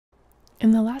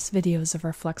In the last videos of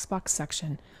our Flexbox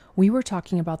section, we were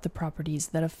talking about the properties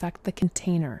that affect the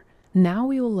container. Now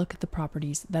we will look at the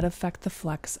properties that affect the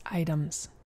Flex items.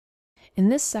 In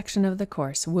this section of the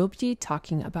course, we'll be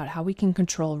talking about how we can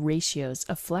control ratios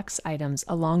of Flex items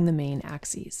along the main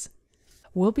axes.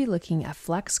 We'll be looking at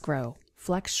Flex Grow,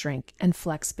 Flex Shrink, and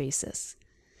Flex Basis.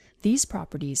 These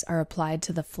properties are applied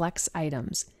to the Flex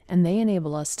items, and they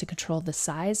enable us to control the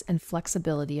size and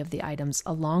flexibility of the items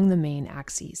along the main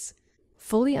axes.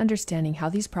 Fully understanding how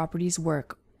these properties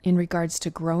work in regards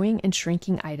to growing and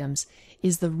shrinking items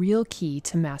is the real key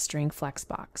to mastering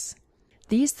Flexbox.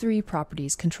 These three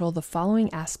properties control the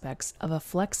following aspects of a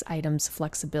Flex item's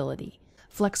flexibility.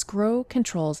 Flex Grow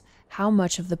controls how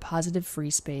much of the positive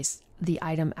free space the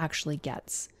item actually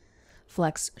gets.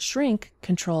 Flex Shrink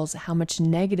controls how much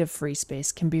negative free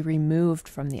space can be removed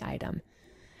from the item.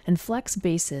 And Flex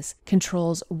Basis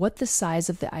controls what the size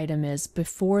of the item is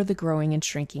before the growing and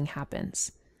shrinking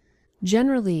happens.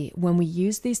 Generally, when we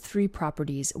use these three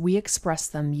properties, we express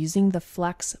them using the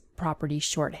Flex property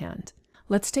shorthand.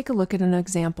 Let's take a look at an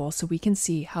example so we can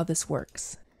see how this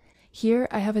works. Here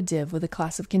I have a div with a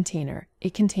class of container.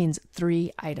 It contains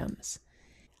 3 items.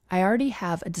 I already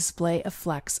have a display of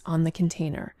Flex on the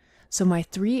container, so my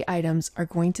 3 items are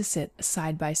going to sit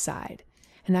side by side.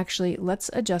 And actually, let's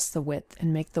adjust the width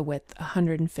and make the width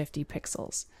 150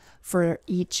 pixels for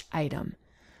each item.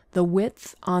 The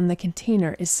width on the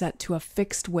container is set to a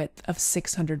fixed width of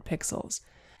 600 pixels.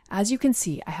 As you can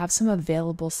see, I have some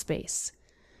available space.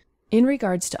 In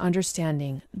regards to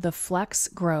understanding the Flex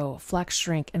Grow, Flex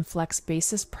Shrink, and Flex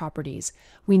Basis properties,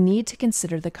 we need to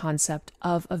consider the concept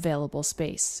of available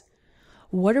space.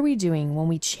 What are we doing when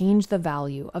we change the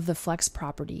value of the Flex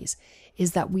properties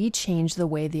is that we change the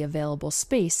way the available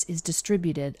space is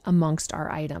distributed amongst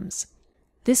our items.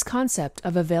 This concept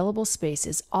of available space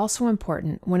is also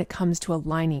important when it comes to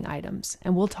aligning items,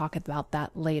 and we'll talk about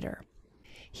that later.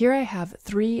 Here I have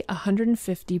 3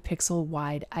 150 pixel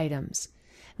wide items.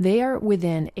 They are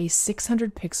within a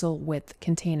 600 pixel width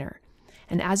container.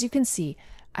 And as you can see,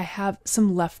 I have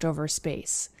some leftover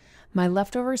space. My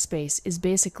leftover space is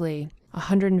basically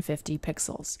 150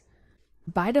 pixels.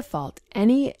 By default,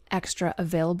 any extra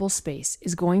available space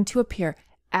is going to appear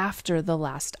after the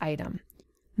last item.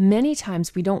 Many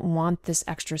times we don't want this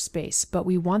extra space, but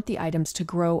we want the items to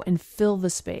grow and fill the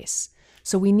space.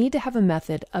 So we need to have a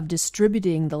method of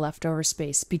distributing the leftover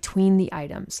space between the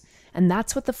items, and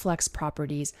that's what the Flex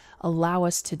properties allow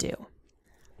us to do.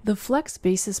 The Flex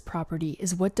Basis property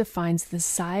is what defines the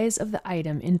size of the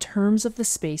item in terms of the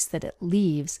space that it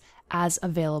leaves as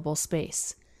available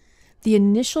space. The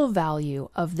initial value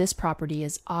of this property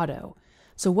is auto,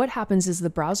 so what happens is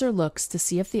the browser looks to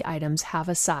see if the items have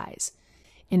a size.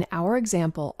 In our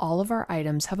example, all of our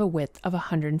items have a width of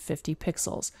 150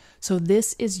 pixels, so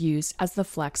this is used as the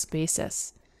Flex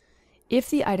Basis. If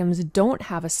the items don't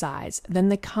have a size, then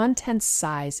the contents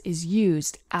size is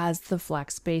used as the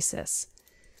Flex Basis.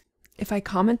 If I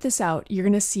comment this out, you're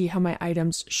going to see how my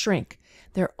items shrink.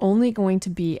 They're only going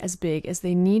to be as big as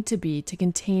they need to be to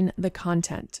contain the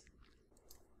content.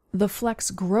 The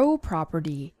Flex Grow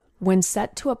property, when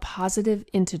set to a positive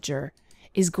integer,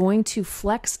 is going to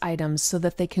flex items so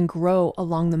that they can grow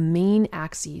along the main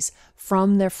axes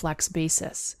from their Flex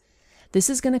Basis. This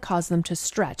is going to cause them to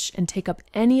stretch and take up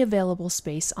any available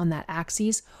space on that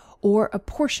axis or a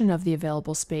portion of the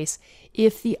available space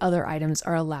if the other items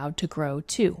are allowed to grow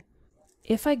too.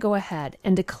 If I go ahead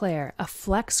and declare a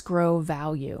Flex Grow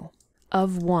value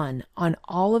of 1 on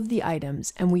all of the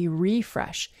items and we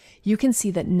refresh, you can see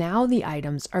that now the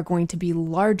items are going to be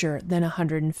larger than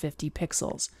 150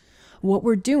 pixels. What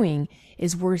we're doing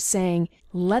is we're saying,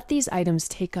 let these items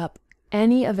take up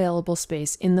any available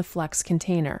space in the Flex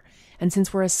container. And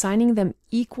since we're assigning them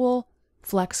equal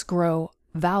Flex Grow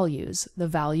values, the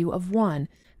value of 1,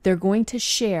 they're going to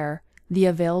share the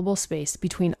available space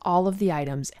between all of the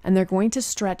items, and they're going to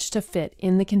stretch to fit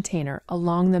in the container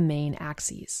along the main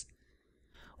axes.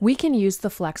 We can use the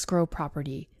Flex Grow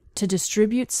property to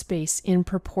distribute space in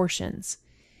proportions.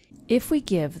 If we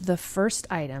give the first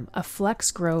item a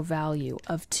Flex Grow value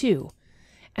of 2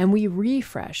 and we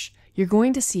refresh, you're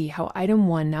going to see how item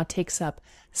 1 now takes up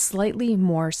slightly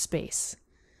more space.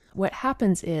 What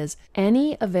happens is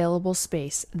any available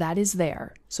space that is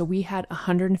there, so we had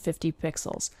 150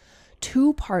 pixels,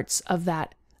 2 parts of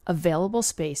that available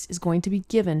space is going to be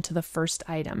given to the first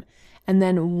item, and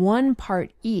then 1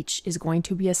 part each is going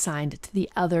to be assigned to the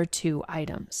other 2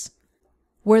 items.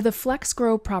 Where the Flex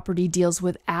Grow property deals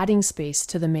with adding space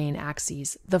to the main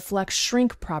axes, the Flex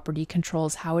Shrink property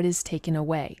controls how it is taken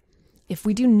away. If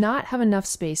we do not have enough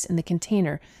space in the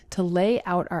container to lay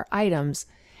out our items,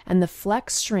 and the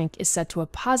flex shrink is set to a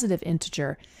positive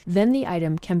integer, then the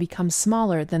item can become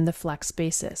smaller than the flex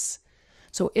basis.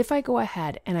 So if I go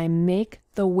ahead and I make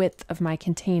the width of my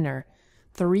container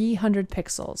 300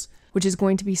 pixels, which is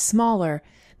going to be smaller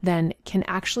than can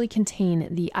actually contain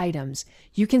the items,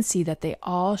 you can see that they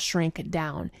all shrink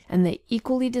down and they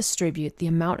equally distribute the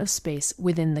amount of space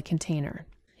within the container.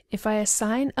 If I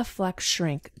assign a flex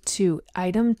shrink to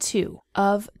item 2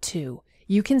 of 2,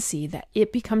 you can see that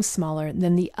it becomes smaller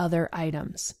than the other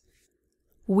items.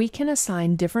 We can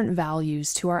assign different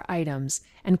values to our items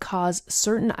and cause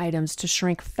certain items to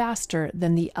shrink faster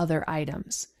than the other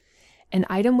items. An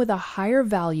item with a higher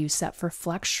value set for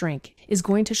flex shrink is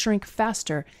going to shrink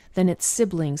faster than its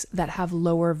siblings that have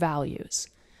lower values.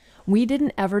 We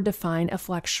didn't ever define a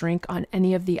flex shrink on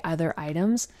any of the other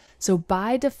items, so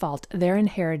by default they're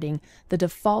inheriting the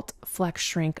default flex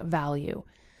shrink value.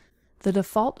 The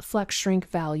default flex shrink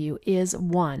value is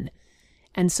 1,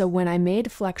 and so when I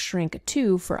made flex shrink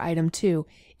 2 for item 2,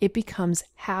 it becomes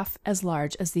half as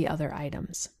large as the other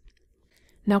items.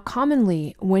 Now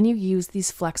commonly, when you use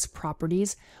these flex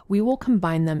properties, we will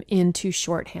combine them into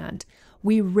shorthand.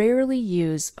 We rarely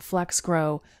use flex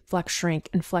grow, flex shrink,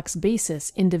 and flex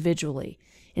basis individually.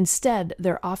 Instead,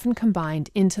 they're often combined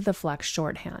into the flex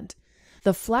shorthand.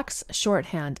 The flex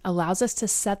shorthand allows us to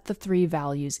set the 3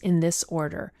 values in this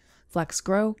order: flex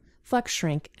grow, flex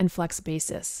shrink, and flex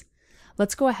basis.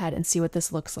 Let's go ahead and see what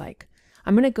this looks like.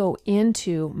 I'm going to go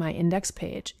into my index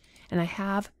page, and I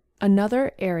have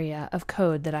another area of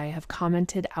code that I have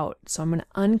commented out, so I'm going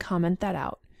to uncomment that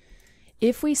out.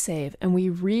 If we save and we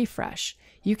refresh,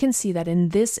 you can see that in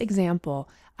this example,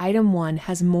 item 1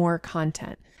 has more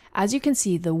content. As you can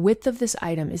see, the width of this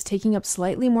item is taking up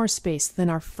slightly more space than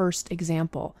our first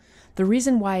example. The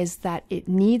reason why is that it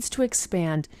needs to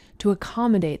expand to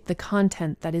accommodate the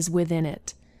content that is within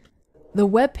it. The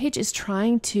web page is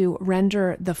trying to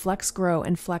render the flex grow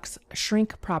and flex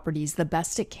shrink properties the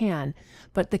best it can,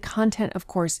 but the content, of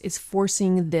course, is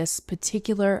forcing this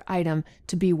particular item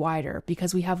to be wider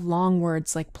because we have long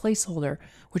words like placeholder,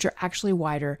 which are actually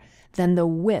wider than the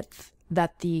width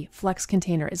that the flex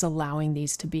container is allowing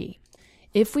these to be.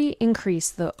 If we increase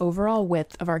the overall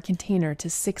width of our container to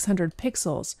 600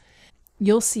 pixels,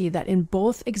 you'll see that in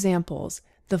both examples,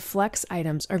 the flex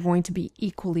items are going to be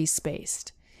equally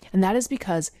spaced. And that is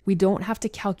because we don't have to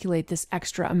calculate this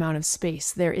extra amount of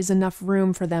space. There is enough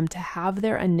room for them to have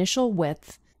their initial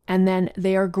width, and then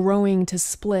they are growing to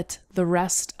split the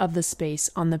rest of the space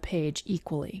on the page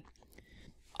equally.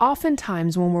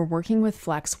 Oftentimes when we're working with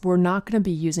flex, we're not going to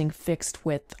be using fixed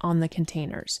width on the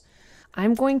containers.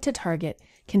 I'm going to target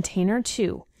container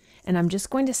 2, and I'm just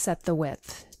going to set the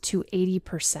width to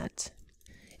 80%.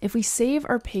 If we save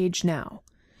our page now,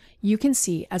 you can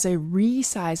see as I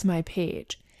resize my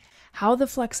page, how the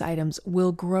flex items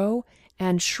will grow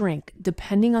and shrink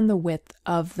depending on the width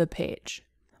of the page.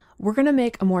 We're going to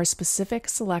make a more specific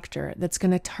selector that's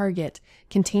going to target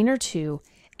container 2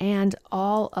 and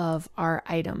all of our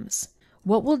items.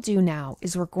 What we'll do now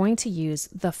is we're going to use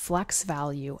the flex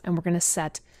value, and we're going to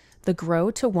set the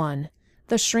grow to 1,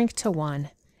 the shrink to 1,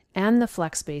 and the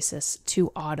flex basis to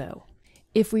auto.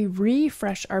 If we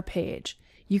refresh our page,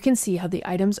 you can see how the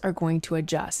items are going to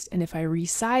adjust. And if I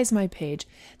resize my page,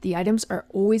 the items are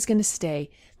always going to stay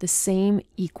the same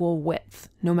equal width,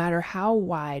 no matter how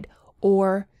wide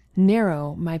or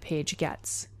narrow my page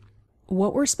gets.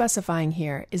 What we're specifying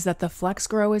here is that the flex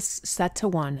grow is set to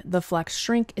 1, the flex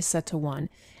shrink is set to 1,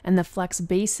 and the flex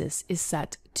basis is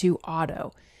set to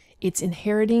auto. It's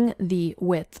inheriting the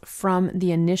width from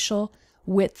the initial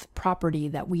width property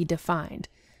that we defined.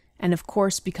 And of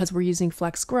course, because we're using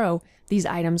flex grow, these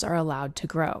items are allowed to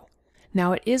grow.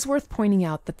 Now it is worth pointing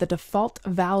out that the default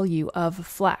value of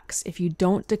flex, if you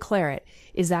don't declare it,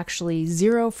 is actually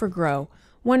 0 for grow,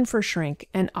 1 for shrink,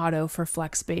 and auto for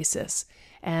flex basis.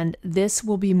 And this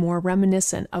will be more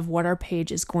reminiscent of what our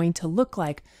page is going to look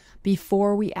like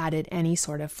before we added any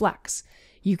sort of flex.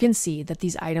 You can see that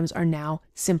these items are now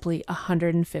simply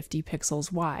 150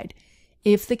 pixels wide.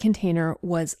 If the container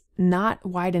was not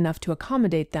wide enough to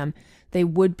accommodate them, they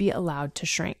would be allowed to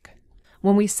shrink.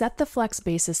 When we set the flex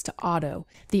basis to auto,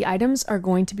 the items are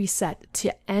going to be set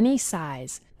to any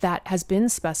size that has been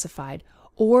specified,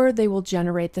 or they will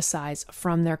generate the size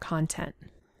from their content.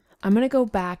 I'm going to go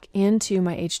back into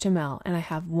my HTML, and I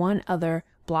have one other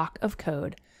block of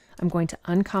code. I'm going to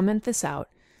uncomment this out.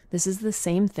 This is the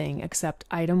same thing, except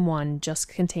item 1 just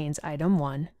contains item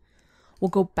 1. We'll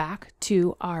go back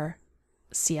to our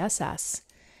CSS,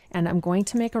 and I'm going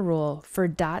to make a rule for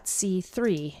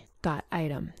 .c3.item.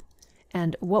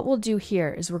 And what we'll do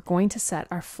here is we're going to set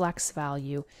our flex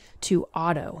value to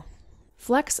auto.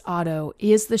 Flex Auto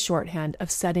is the shorthand of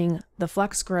setting the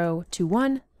Flex Grow to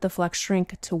 1, the Flex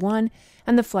Shrink to 1,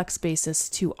 and the Flex Basis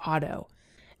to Auto.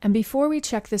 And before we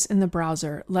check this in the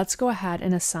browser, let's go ahead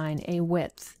and assign a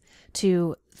width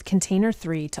to container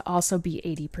 3 to also be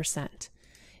 80%.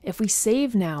 If we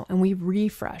save now and we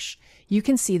refresh, you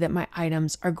can see that my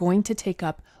items are going to take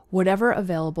up whatever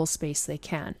available space they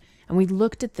can. And we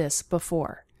looked at this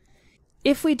before.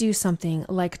 If we do something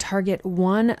like target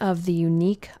one of the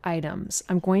unique items,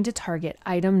 I'm going to target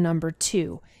item number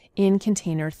 2 in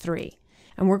container 3.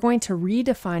 And we're going to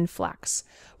redefine Flex.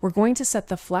 We're going to set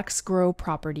the Flex Grow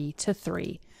property to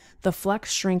 3, the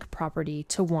Flex Shrink property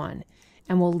to 1,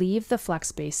 and we'll leave the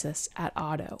Flex Basis at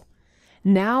Auto.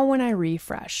 Now when I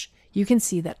refresh, you can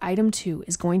see that item 2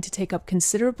 is going to take up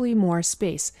considerably more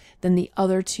space than the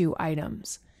other 2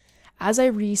 items. As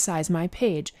I resize my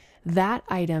page, that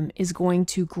item is going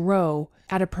to grow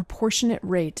at a proportionate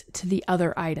rate to the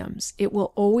other items. It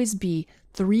will always be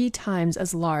 3 times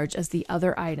as large as the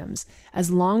other items,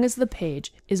 as long as the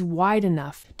page is wide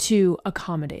enough to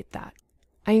accommodate that.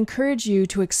 I encourage you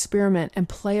to experiment and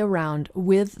play around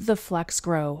with the Flex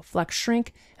Grow, Flex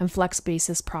Shrink, and Flex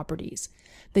Basis properties.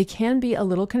 They can be a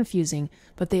little confusing,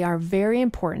 but they are very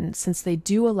important since they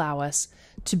do allow us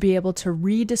to be able to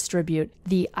redistribute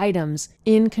the items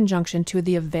in conjunction to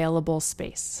the available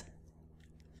space.